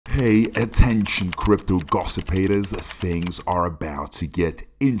Hey, attention crypto gossipators, things are about to get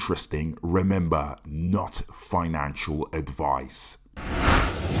interesting. Remember, not financial advice.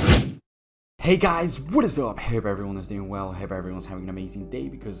 Hey guys, what is up? Hope everyone is doing well. Hope everyone's having an amazing day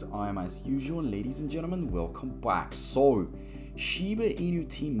because I am as usual. Ladies and gentlemen, welcome back. So, Shiba Inu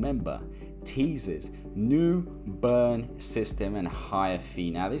team member teases new burn system and higher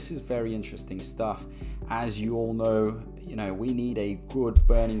fee. Now this is very interesting stuff. As you all know, we need a good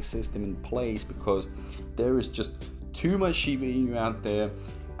burning system in place because there is just too much Shiba Inu out there.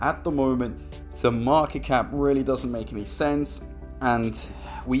 At the moment, the market cap really doesn't make any sense and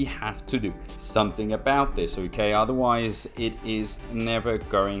we have to do something about this, okay? Otherwise, it is never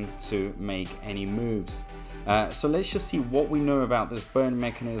going to make any moves. So let's just see what we know about this burn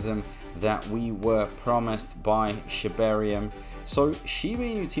mechanism that we were promised by Shibarium. So Shiba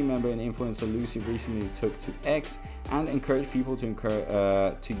Inu team member and influencer Lucie recently took to X and encouraged people to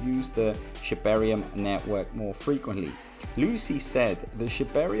use the Shibarium network more frequently. Lucie said the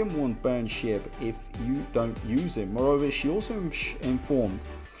Shibarium won't burn SHIB if you don't use it. Moreover, she also informed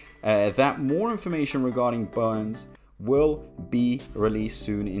that more information regarding burns will be released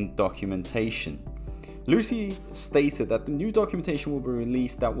soon in documentation. Lucie stated that the new documentation will be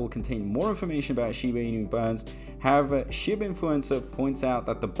released that will contain more information about Shiba Inu burns. However, SHIB influencer points out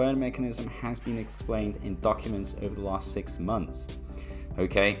that the burn mechanism has been explained in documents over the last 6 months.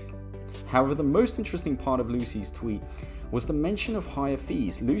 Okay. However, the most interesting part of Lucie's tweet was the mention of higher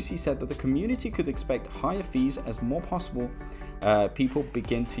fees. Lucie said that the community could expect higher fees as more possible people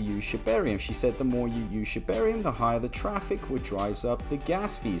begin to use Shibarium. She said the more you use Shibarium, the higher the traffic, which drives up the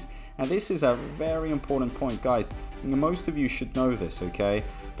gas fees. And this is a very important point, guys. Most of you should know this, okay,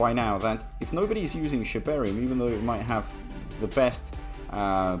 by now, that if nobody's using Shibarium, even though it might have the best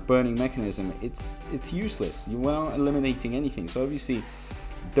burning mechanism, it's useless. You are not eliminating anything. So obviously,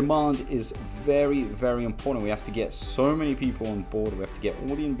 demand is very, very important. We have to get so many people on board. We have to get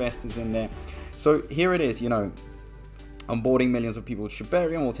all the investors in there. So here it is, onboarding millions of people with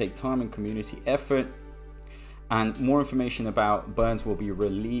Shibarium will take time and community effort. And more information about burns will be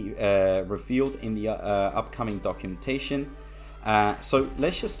revealed in the upcoming documentation. So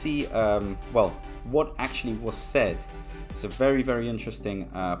let's just see, what actually was said. It's a very, very interesting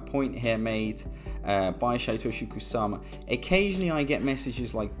point here made by Satoshi Kusama. Occasionally I get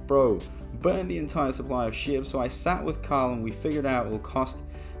messages like, bro, burn the entire supply of SHIB. So I sat with Carl and we figured out it will cost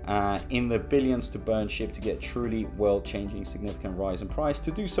in the billions to burn SHIB to get truly world-changing significant rise in price.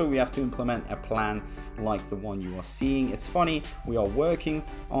 To do so, we have to implement a plan like the one you are seeing. It's funny, we are working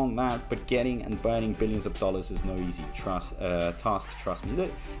on that, but getting and burning billions of dollars is no easy task, trust me.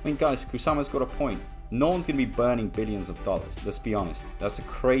 Look, I mean, guys, Kusama's got a point. No one's going to be burning billions of dollars, let's be honest. That's a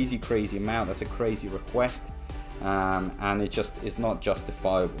crazy, crazy amount. That's a crazy request. And it just is not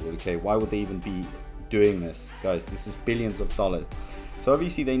justifiable, okay? Why would they even be doing this? Guys, this is billions of dollars. So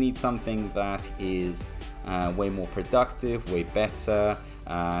obviously they need something that is way more productive, way better,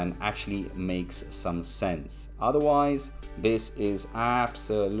 and actually makes some sense. Otherwise, this is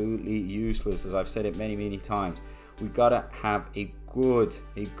absolutely useless. As I've said it many, many times, we've got to have a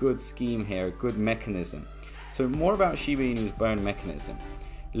good scheme here, a good mechanism. So more about Shiba Inu's burn mechanism.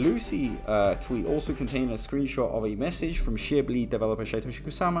 Lucie tweet also contained a screenshot of a message from SHIB lead developer Satoshi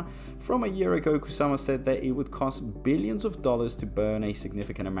Kusama. From a year ago, Kusama said that it would cost billions of dollars to burn a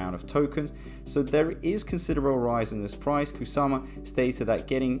significant amount of tokens, so there is considerable rise in this price. Kusama stated that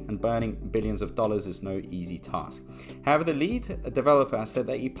getting and burning billions of dollars is no easy task. However, the lead developer said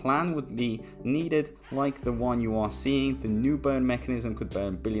that a plan would be needed like the one you are seeing. The new burn mechanism could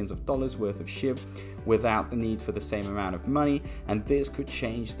burn billions of dollars worth of SHIB without the need for the same amount of money, and this could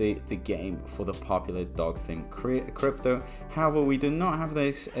change the game for the popular dog thing crypto. However, we do not have the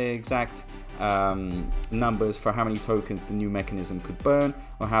exact numbers for how many tokens the new mechanism could burn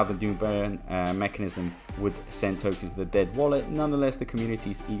or how the new burn mechanism would send tokens to the dead wallet. Nonetheless, the community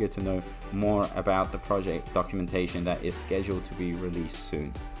is eager to know more about the project documentation that is scheduled to be released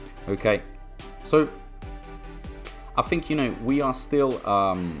soon. Okay, so I think we are still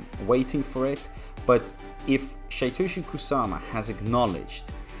waiting for it. But if Satoshi Kusama has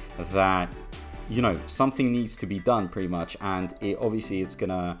acknowledged that something needs to be done pretty much, and obviously it's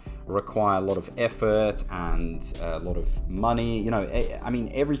gonna require a lot of effort and a lot of money, I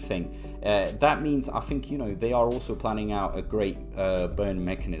mean everything, that means I think they are also planning out a great burn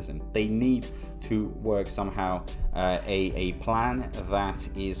mechanism. They need to work somehow a plan that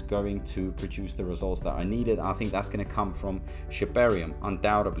is going to produce the results that are needed. I think that's going to come from Shibarium,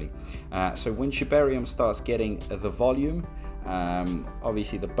 undoubtedly. So when Shibarium starts getting the volume,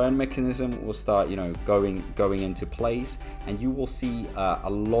 obviously the burn mechanism will start, you know, going into place, and you will see a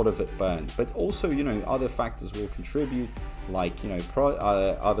lot of it burn. But also, you know, other factors will contribute, like, you know,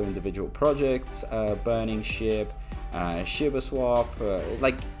 other individual projects burning SHIB, SHIBASWAP,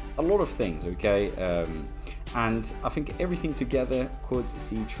 like a lot of things, okay? And I think everything together could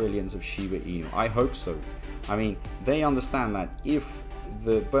see trillions of Shiba Inu. I hope so. I mean, they understand that if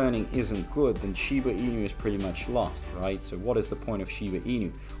the burning isn't good, then Shiba Inu is pretty much lost, right? So what is the point of Shiba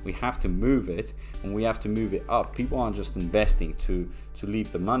Inu? We have to move it, and we have to move it up. People aren't just investing to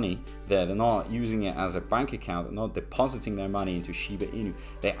leave the money there. They're not using it as a bank account. They're not depositing their money into Shiba Inu.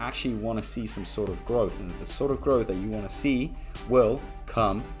 They actually want to see some sort of growth, and the sort of growth that you want to see will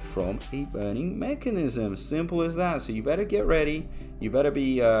come from a burning mechanism. Simple as that. So you better get ready. You better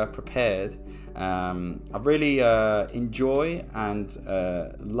be prepared. I really enjoy and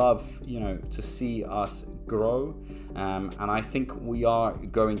love, you know, to see us grow, and I think we are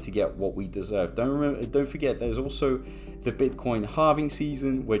going to get what we deserve. Don't forget, there's also the Bitcoin halving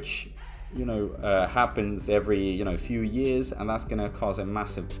season, which, you know, happens every, you know, few years, and that's going to cause a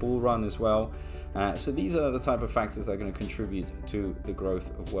massive bull run as well. So these are the type of factors that are going to contribute to the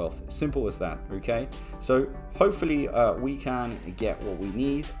growth of wealth. Simple as that. Okay, so hopefully we can get what we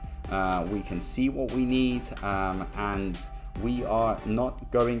need. We can see what we need, and we are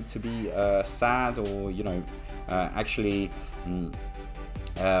not going to be sad or, you know, actually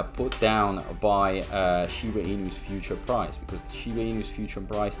put down by Shiba Inu's future price, because Shiba Inu's future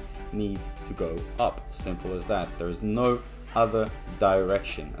price needs to go up. Simple as that. There is no other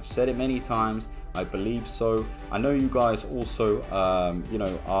direction. I've said it many times. I believe so. I know you guys also, you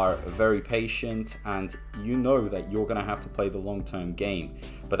know, are very patient, and you know that you're gonna have to play the long-term game.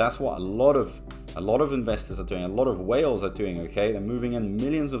 But that's what a lot of investors are doing. A lot of whales are doing. Okay, they're moving in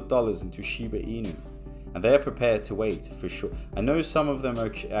millions of dollars into Shiba Inu, and they're prepared to wait for sure. I know some of them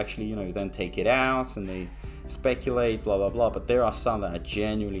are actually, you know, then take it out and they speculate, blah blah blah. But there are some that are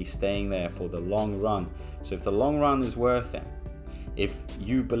genuinely staying there for the long run. So if the long run is worth it, if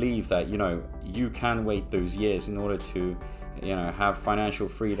you believe that, you know, you can wait those years in order to, you know, have financial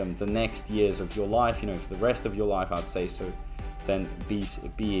freedom the next years of your life, you know, for the rest of your life, I'd say so, then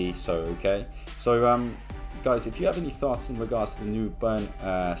be so. Okay, so guys, if you have any thoughts in regards to the new burn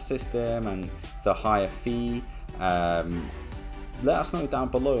system and the higher fee, let us know down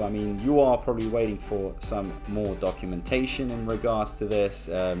below. I mean, you are probably waiting for some more documentation in regards to this,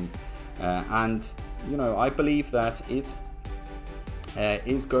 and, you know, I believe that it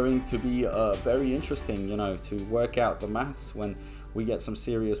is going to be very interesting, you know, to work out the maths when we get some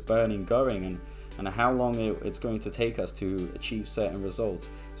serious burning going, and how long it's going to take us to achieve certain results.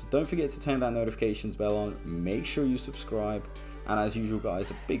 So don't forget to turn that notifications bell on, make sure you subscribe, and as usual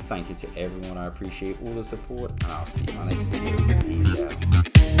guys, a big thank you to everyone. I appreciate all the support, and I'll see you in my next video. Peace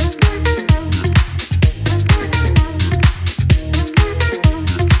out.